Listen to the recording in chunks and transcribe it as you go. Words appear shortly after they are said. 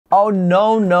Oh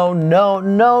no, no, no,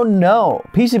 no, no.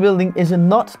 PC building is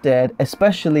not dead,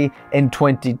 especially in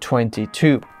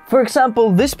 2022. For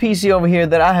example, this PC over here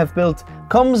that I have built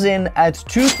comes in at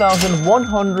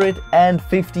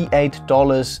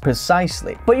 $2,158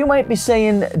 precisely. But you might be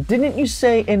saying, didn't you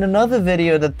say in another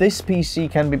video that this PC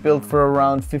can be built for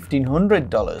around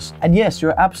 $1,500? And yes,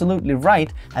 you're absolutely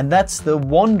right. And that's the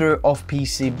wonder of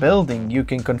PC building. You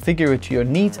can configure it to your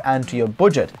needs and to your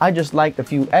budget. I just liked a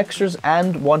few extras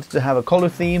and wanted to have a color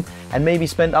theme and maybe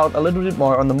spend out a little bit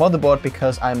more on the motherboard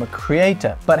because I'm a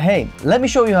creator. But hey, let me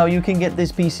show you how you can get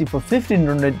this PC for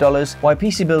 $1,500, why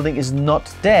PC building is not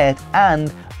dead,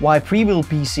 and why pre-built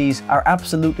PCs are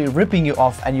absolutely ripping you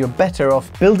off, and you're better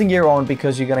off building your own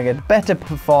because you're gonna get better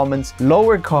performance,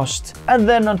 lower cost. And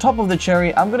then on top of the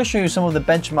cherry, I'm gonna show you some of the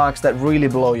benchmarks that really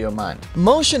blow your mind.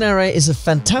 Motion Array is a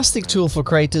fantastic tool for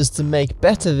creators to make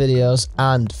better videos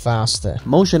and faster.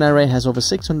 Motion Array has over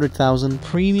 600,000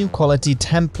 premium quality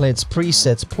templates,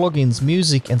 presets, plugins,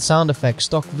 music and sound effects,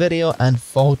 stock video and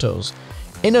photos.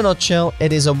 In a nutshell,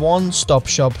 it is a one-stop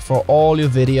shop for all your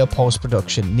video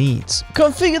post-production needs.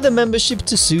 Configure the membership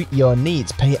to suit your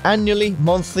needs. Pay annually,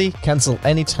 monthly, cancel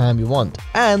anytime you want,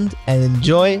 and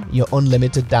enjoy your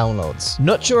unlimited downloads.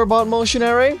 Not sure about Motion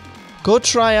Array? Go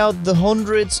try out the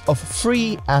hundreds of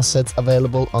free assets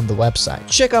available on the website.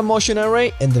 Check out Motion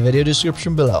Array in the video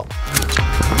description below.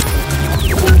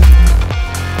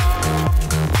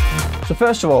 So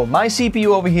first of all, my CPU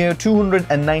over here,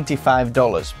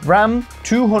 $295. RAM,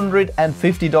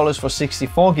 $250 for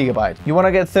 64 GB. You want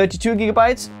to get 32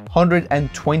 GB?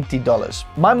 $120.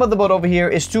 My motherboard over here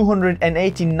is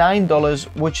 $289,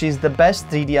 which is the best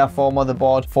DDR4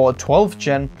 motherboard for 12th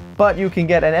gen, but you can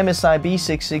get an MSI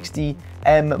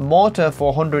B660M motor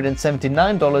for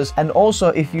 $179. And also,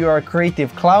 if you are a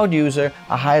Creative Cloud user,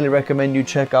 I highly recommend you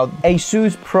check out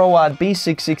ASUS ProArt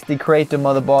B660 Creator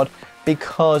motherboard,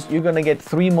 because you're gonna get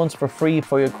 3 months for free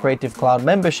for your Creative Cloud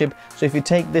membership. So if you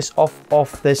take this off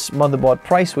this motherboard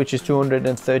price, which is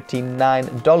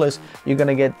 $239, you're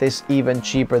gonna get this even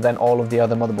cheaper than all of the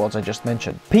other motherboards I just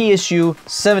mentioned. PSU,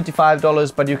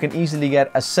 $75, but you can easily get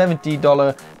a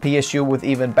 $70 PSU with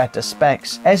even better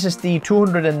specs. SSD,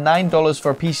 $209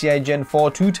 for PCI Gen 4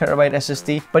 2TB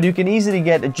SSD, but you can easily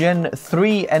get a Gen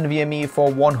 3 NVMe for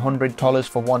 $100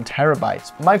 for 1TB.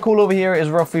 My cool over here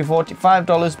is roughly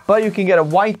 $45, but you can get a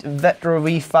white Vetra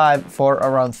V5 for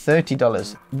around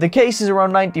 $30. The case is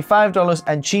around $95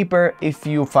 and cheaper if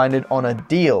you find it on a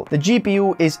deal. The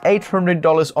GPU is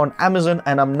 $800 on Amazon,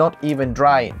 and I'm not even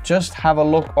drying. Just have a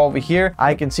look over here.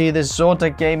 I can see this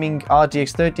Zotac Gaming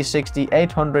RTX 3060,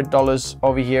 $800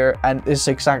 over here, and this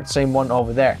exact same one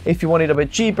over there. If you want it a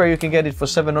bit cheaper, you can get it for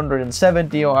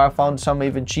 $770, or I found some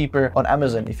even cheaper on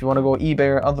Amazon. If you want to go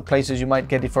eBay or other places, you might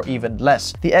get it for even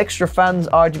less. The extra fans,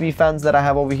 RGB fans that I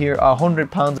have over here are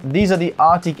 £100. These are the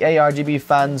Arctic A RGB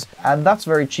fans, and that's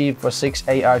very cheap for 6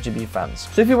 A RGB fans.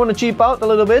 So if you want to cheap out a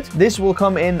little bit, this will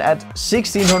come in at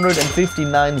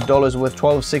 $1,659 with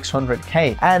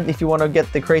 12600K. And if you want to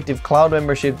get the Creative Cloud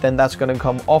membership, then that's going to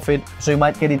come off it, so you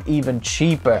might get it even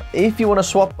cheaper. If you want to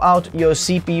swap out your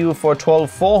CPU for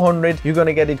 12400, you're going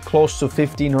to get it close to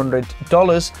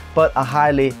 $1,500, but I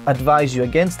highly advise you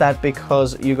against that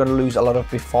because you're going to lose a lot of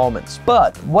performance.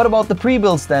 But what about the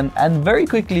pre-builds then? And very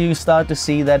quickly you start to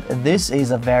see that this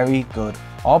is a very good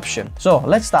option. So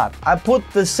let's start. I put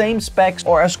the same specs,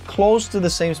 or as close to the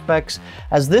same specs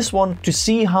as this one, to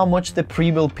see how much the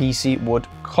pre-built PC would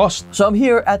cost. So I'm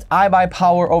here at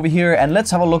iBUYPOWER over here, and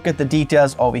let's have a look at the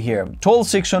details over here.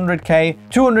 12600K,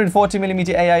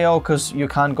 240mm AIO because you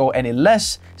can't go any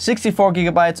less, 64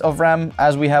 GB of RAM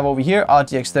as we have over here,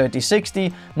 RTX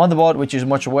 3060, motherboard which is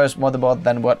much worse motherboard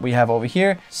than what we have over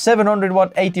here, 700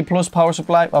 watt 80 plus power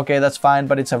supply. Okay, that's fine,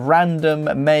 but it's a random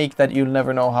make that you'll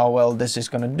never know how well this is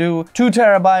gonna do. 2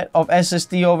 TB of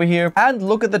SSD over here, and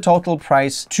look at the total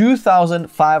price,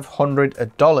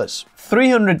 $2,500.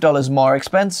 $300 more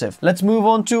expensive. Let's move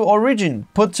on to Origin.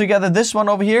 Put together this one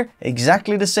over here,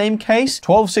 exactly the same case,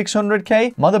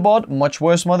 12600K, motherboard, much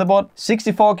worse motherboard,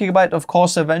 64 GB of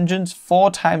Corsair Vengeance, 4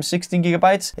 times 16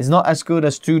 GB. It's not as good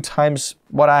as 2 times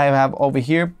what I have over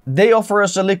here. They offer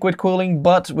us a liquid cooling,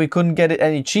 but we couldn't get it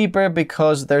any cheaper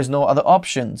because there's no other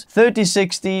options.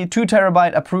 3060, 2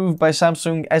 TB approved by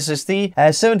Samsung SSD,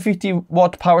 750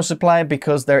 watt power supply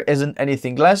because there isn't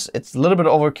anything less. It's a little bit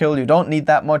overkill. You don't need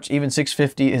that much. Even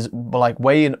 650 is like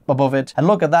way above it. And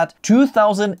look at that,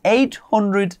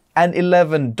 $2,800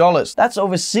 $211. That's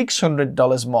over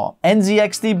 $600 more.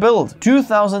 NZXT Build,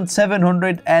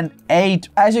 $2,708.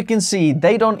 As you can see,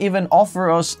 they don't even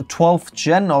offer us 12th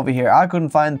gen over here. I couldn't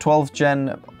find 12th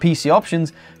gen PC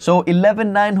options. So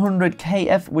 11900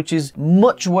 KF, which is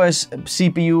much worse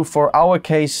CPU for our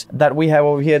case that we have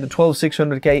over here. The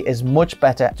 12600K is much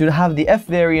better. To have the F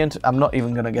variant, I'm not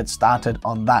even gonna get started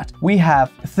on that. We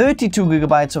have 32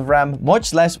 gigabytes of RAM,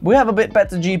 much less. We have a bit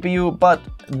better GPU, but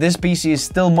this PC is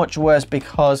still much worse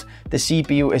because the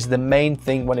CPU is the main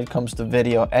thing when it comes to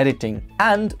video editing.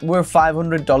 And we're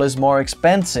 $500 more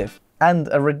expensive. And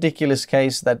a ridiculous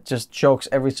case that just chokes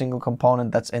every single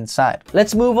component that's inside.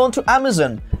 Let's move on to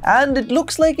Amazon. And it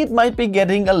looks like it might be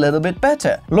getting a little bit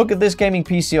better. Look at this gaming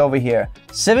PC over here.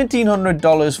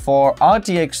 $1,700 for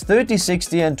RTX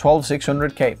 3060 and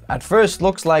 12600K. At first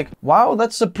looks like, wow,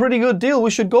 that's a pretty good deal. We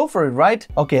should go for it, right?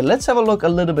 Okay, let's have a look a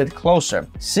little bit closer.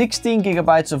 16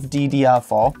 gigabytes of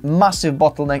DDR4, massive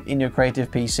bottleneck in your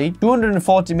creative PC,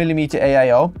 240mm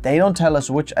AIO. They don't tell us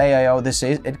which AIO this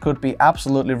is. It could be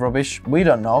absolutely rubbish. We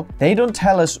don't know. They don't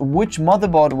tell us which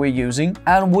motherboard we're using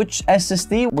and which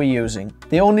SSD we're using.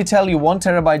 They only tell you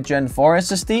 1TB Gen 4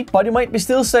 SSD, but you might be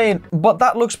still saying, but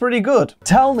that looks pretty good.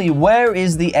 Tell me, where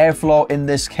is the airflow in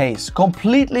this case?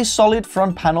 Completely solid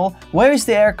front panel. Where is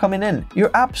the air coming in?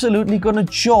 You're absolutely gonna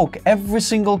choke every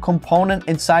single component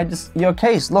inside your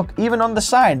case. Look, even on the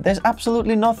side, there's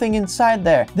absolutely nothing inside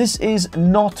there. This is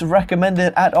not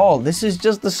recommended at all. This is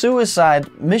just the suicide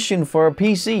mission for a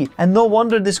PC. And no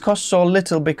wonder this costs so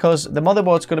little, because the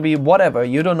motherboard's going to be whatever.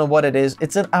 You don't know what it is.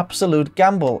 It's an absolute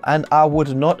gamble, and I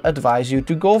would not advise you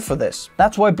to go for this.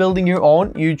 That's why building your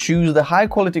own, you choose the high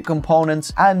quality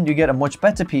components and you get a much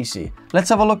better PC. Let's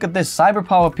have a look at this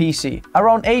CyberPower PC.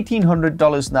 Around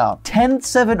 $1,800 now.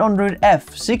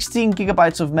 10700F, 16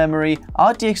 gigabytes of memory,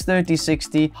 RTX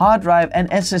 3060, hard drive and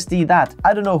SSD that.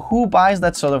 I don't know who buys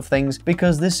that sort of things,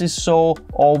 because this is so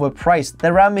overpriced.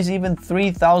 The RAM is even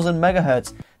 3000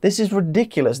 megahertz. This is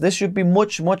ridiculous. This should be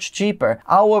much, much cheaper.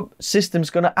 Our system's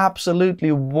gonna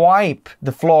absolutely wipe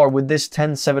the floor with this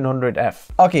 10700F.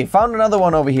 Okay, found another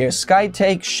one over here.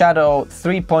 Skytake Shadow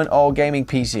 3.0 gaming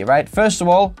PC, right? First of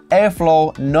all,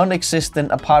 airflow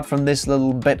non-existent apart from this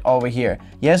little bit over here.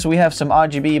 Yes, we have some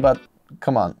RGB, but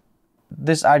come on.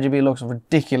 This RGB looks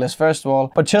ridiculous, first of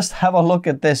all, but just have a look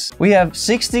at this. We have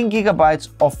 16 gigabytes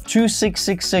of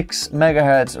 2666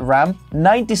 megahertz RAM,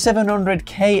 9700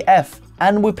 KF,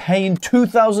 and we're paying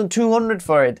 $2,200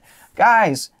 for it.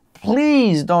 Guys,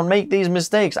 please don't make these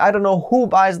mistakes. I don't know who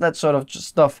buys that sort of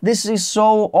stuff. This is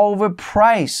so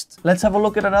overpriced. Let's have a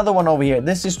look at another one over here.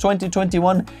 This is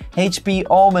 2021 HP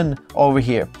Omen over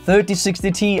here.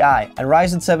 3060 Ti and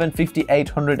Ryzen 7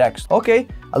 5800X. Okay,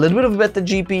 a little bit of a better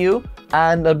GPU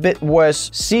and a bit worse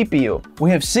CPU.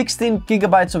 We have 16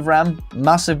 gigabytes of RAM,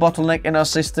 massive bottleneck in our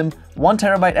system,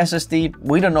 1TB SSD,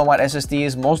 we don't know what SSD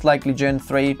is, most likely Gen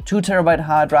 3, 2TB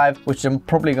hard drive, which I'm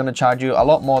probably gonna charge you a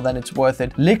lot more than it's worth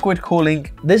it, liquid cooling.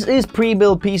 This is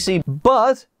pre-built PC,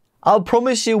 but I'll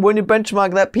promise you, when you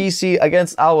benchmark that PC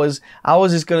against ours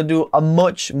is going to do a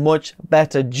much, much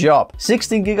better job.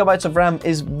 16 gigabytes of RAM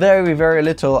is very, very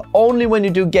little. Only when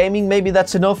you do gaming, maybe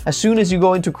that's enough. As soon as you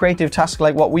go into creative tasks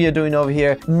like what we are doing over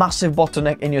here, massive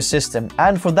bottleneck in your system.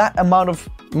 And for that amount of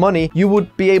money, you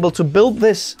would be able to build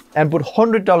this and put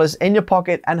 $100 in your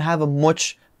pocket and have a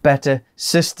much better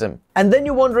system. And then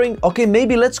you're wondering, okay,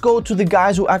 maybe let's go to the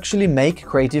guys who actually make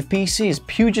creative PCs,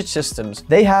 PugetSystems.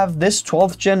 They have this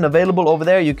 12th gen available over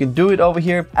there. You can do it over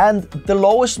here. And the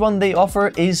lowest one they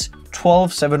offer is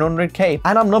 12700K.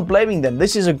 And I'm not blaming them.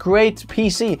 This is a great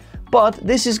PC, but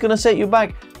this is gonna set you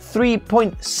back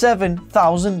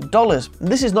 $3,700.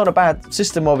 This is not a bad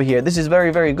system over here. This is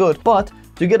very, very good. But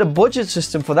to get a budget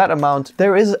system for that amount,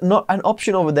 there is not an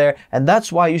option over there, and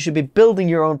that's why you should be building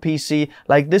your own PC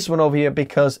like this one over here,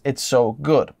 because it's so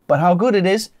good. But how good it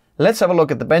is, let's have a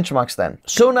look at the benchmarks then.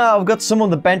 So now I've got some of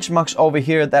the benchmarks over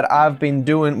here that I've been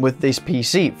doing with this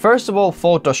PC. First of all,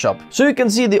 Photoshop. So you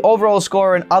can see the overall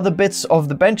score and other bits of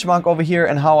the benchmark over here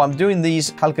and how I'm doing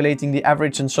these, calculating the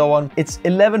average and so on. It's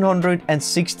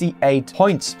 1168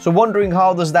 points. So wondering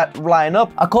how does that line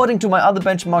up? According to my other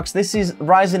benchmarks, this is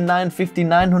Ryzen 9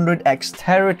 5900X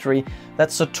territory.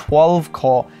 That's a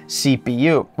 12-core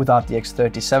CPU with RTX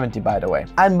 3070, by the way.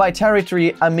 And by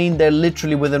territory, I mean they're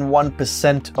literally within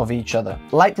 1% of each other.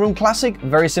 Lightroom Classic,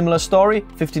 very similar story,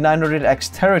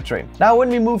 5900X territory. Now, when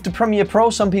we move to Premiere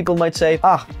Pro, some people might say,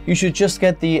 you should just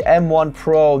get the M1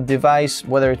 Pro device,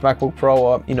 whether it's MacBook Pro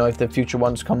or, you know, if the future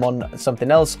ones come on something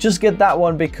else, just get that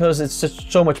one because it's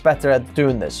just so much better at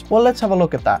doing this. Well, let's have a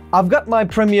look at that. I've got my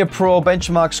Premiere Pro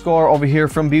benchmark score over here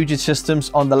from PugetSystems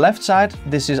on the left side.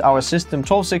 This is our system system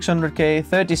 12600K,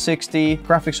 3060,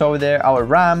 graphics over there, our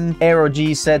RAM, Aero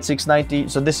G Z690.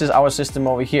 So this is our system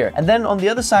over here. And then on the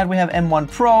other side, we have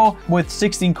M1 Pro with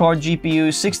 16 core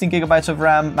GPU, 16 gigabytes of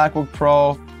RAM, MacBook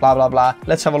Pro, blah, blah, blah.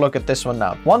 Let's have a look at this one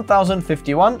now.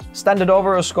 1051, standard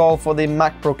overall score for the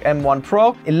MacBook M1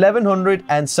 Pro,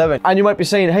 1107. And you might be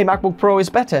saying, hey, MacBook Pro is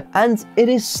better. And it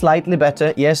is slightly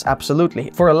better. Yes,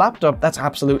 absolutely. For a laptop, that's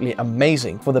absolutely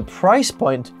amazing. For the price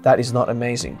point, that is not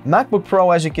amazing. MacBook Pro,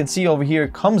 as you can see over here,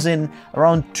 comes in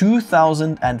around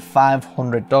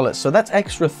 $2,500. So that's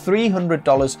extra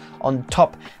 $300 on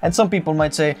top. And some people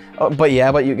might say, oh, but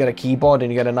you get a keyboard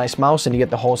and you get a nice mouse and you get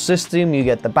the whole system, you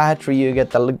get the battery, you get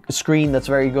the screen that's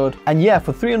very good. And yeah,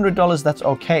 for $300, that's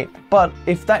okay. But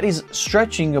if that is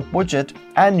stretching your budget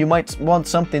and you might want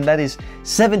something that is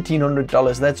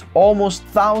 $1,700, that's almost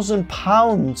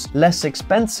 £1,000 less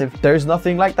expensive. There's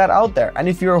nothing like that out there. And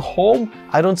if you're home,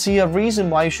 I don't see a reason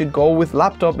why you should go with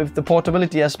laptop if the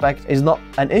portability aspect is not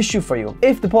an issue for you.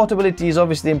 If the portability is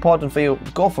obviously important for you,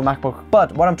 go for MacBook.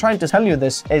 But what I'm trying to tell you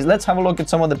this is, let's have a look at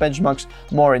some of the benchmarks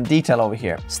more in detail over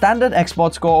here. Standard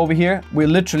export score over here, we're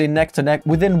literally neck to neck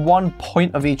within 1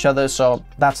 point of each other. So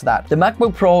that's that. The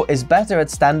MacBook Pro is better at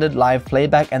standard live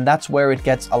playback, and that's where it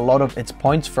gets a lot of its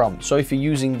points from. So if you're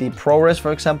using the ProRes,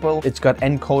 for example, it's got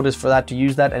encoders for that to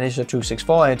use that, and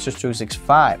H.264 and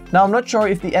H.265. Now, I'm not sure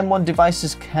if the M1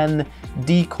 devices can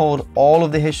decode all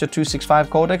of the H.265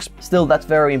 codecs. Still, that's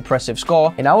very impressive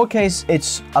score. In our case,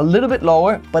 it's a little bit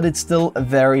lower, but it's still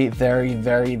very, very,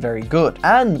 very, very good.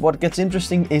 And what gets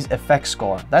interesting is effect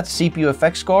score. That's CPU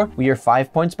effect score. We are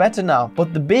 5 points better now.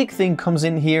 But the big thing comes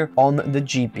in here on the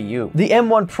GPU. The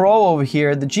M1 Pro over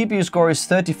here, the GPU score is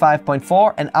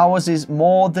 35.4 and ours is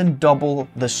more than double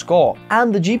the score.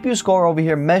 And the GPU score over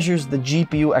here measures the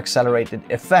GPU accelerated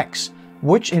effects,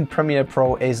 which in Premiere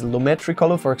Pro is lumetri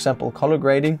color, for example, color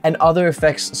grading, and other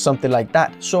effects, something like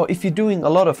that. So if you're doing a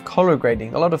lot of color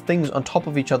grading, a lot of things on top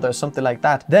of each other, something like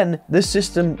that, then this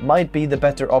system might be the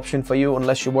better option for you.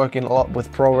 Unless you're working a lot with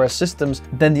ProRes systems,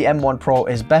 then the M1 Pro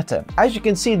is better. As you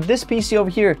can see, this PC over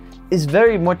here is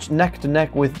very much neck to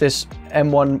neck with this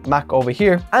M1 Mac over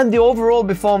here, and the overall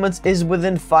performance is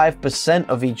within 5%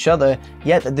 of each other,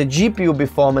 yet the GPU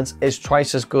performance is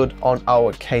twice as good on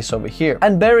our case over here.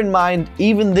 And bear in mind,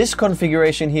 even this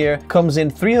configuration here comes in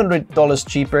 $300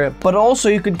 cheaper, but also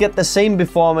you could get the same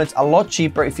performance a lot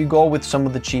cheaper if you go with some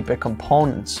of the cheaper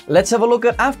components. Let's have a look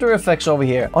at After Effects over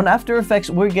here. On After Effects,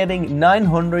 we're getting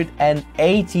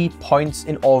 980 points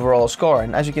in overall score,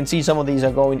 and as you can see, some of these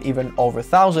are going even over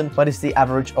 1,000, but it's the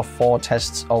average of 4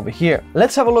 tests over here.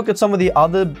 Let's have a look at some of the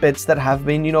other bits that have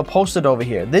been, posted over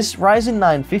here. This Ryzen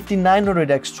 9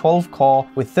 5900X 12 core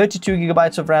with 32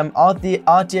 gigabytes of RAM, the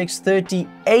RTX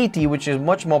 3080, which is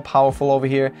much more powerful over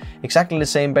here. Exactly the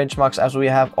same benchmarks as we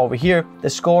have over here. The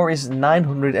score is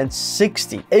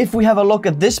 960. If we have a look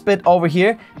at this bit over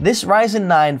here, this Ryzen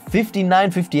 9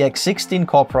 5950X 16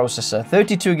 core processor,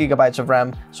 32 gigabytes of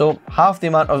RAM, so half the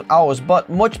amount of hours, but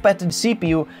much better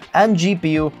CPU and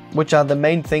GPU, which are the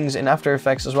main things in After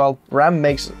Effects as well. RAM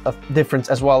makes a difference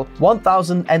as well.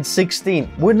 1016.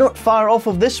 We're not far off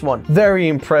of this one. Very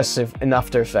impressive in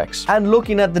After Effects. And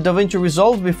looking at the Davinci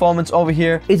Resolve performance over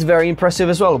here, it's very impressive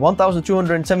as well.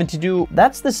 1272.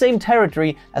 That's the same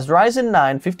territory as Ryzen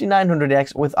 9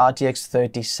 5900X with RTX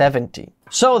 3070.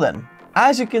 So then,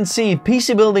 as you can see,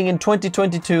 PC building in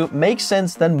 2022 makes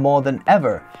sense more than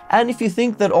ever. And if you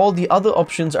think that all the other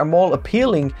options are more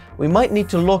appealing, we might need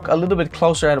to look a little bit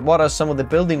closer at what are some of the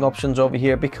building options over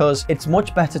here, because it's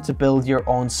much better to build your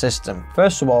own system.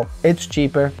 First of all, it's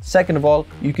cheaper. Second of all,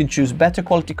 you can choose better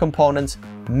quality components,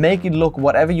 make it look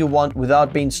whatever you want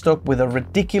without being stuck with a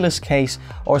ridiculous case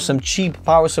or some cheap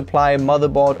power supply,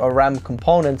 motherboard or RAM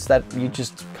components that you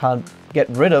just can't get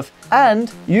rid of.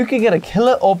 And you can get a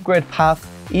killer upgrade path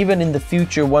even in the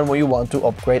future when you want to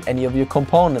upgrade any of your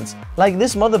components. Like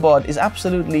this motherboard is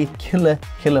absolutely killer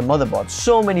motherboard.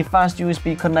 So many fast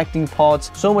USB connecting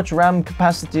ports, so much RAM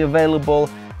capacity available.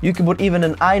 You can put even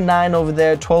an i9 over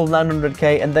there,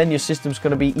 12900K, and then your system's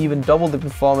gonna be even double the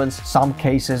performance, some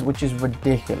cases, which is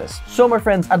ridiculous. So my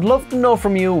friends, I'd love to know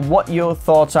from you what your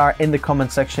thoughts are in the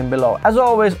comment section below. As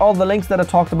always, all the links that I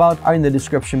talked about are in the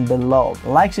description below.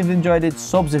 Likes if you enjoyed it,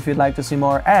 subs if you'd like to see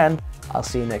more, and I'll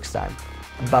see you next time.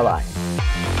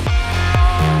 Bye-bye.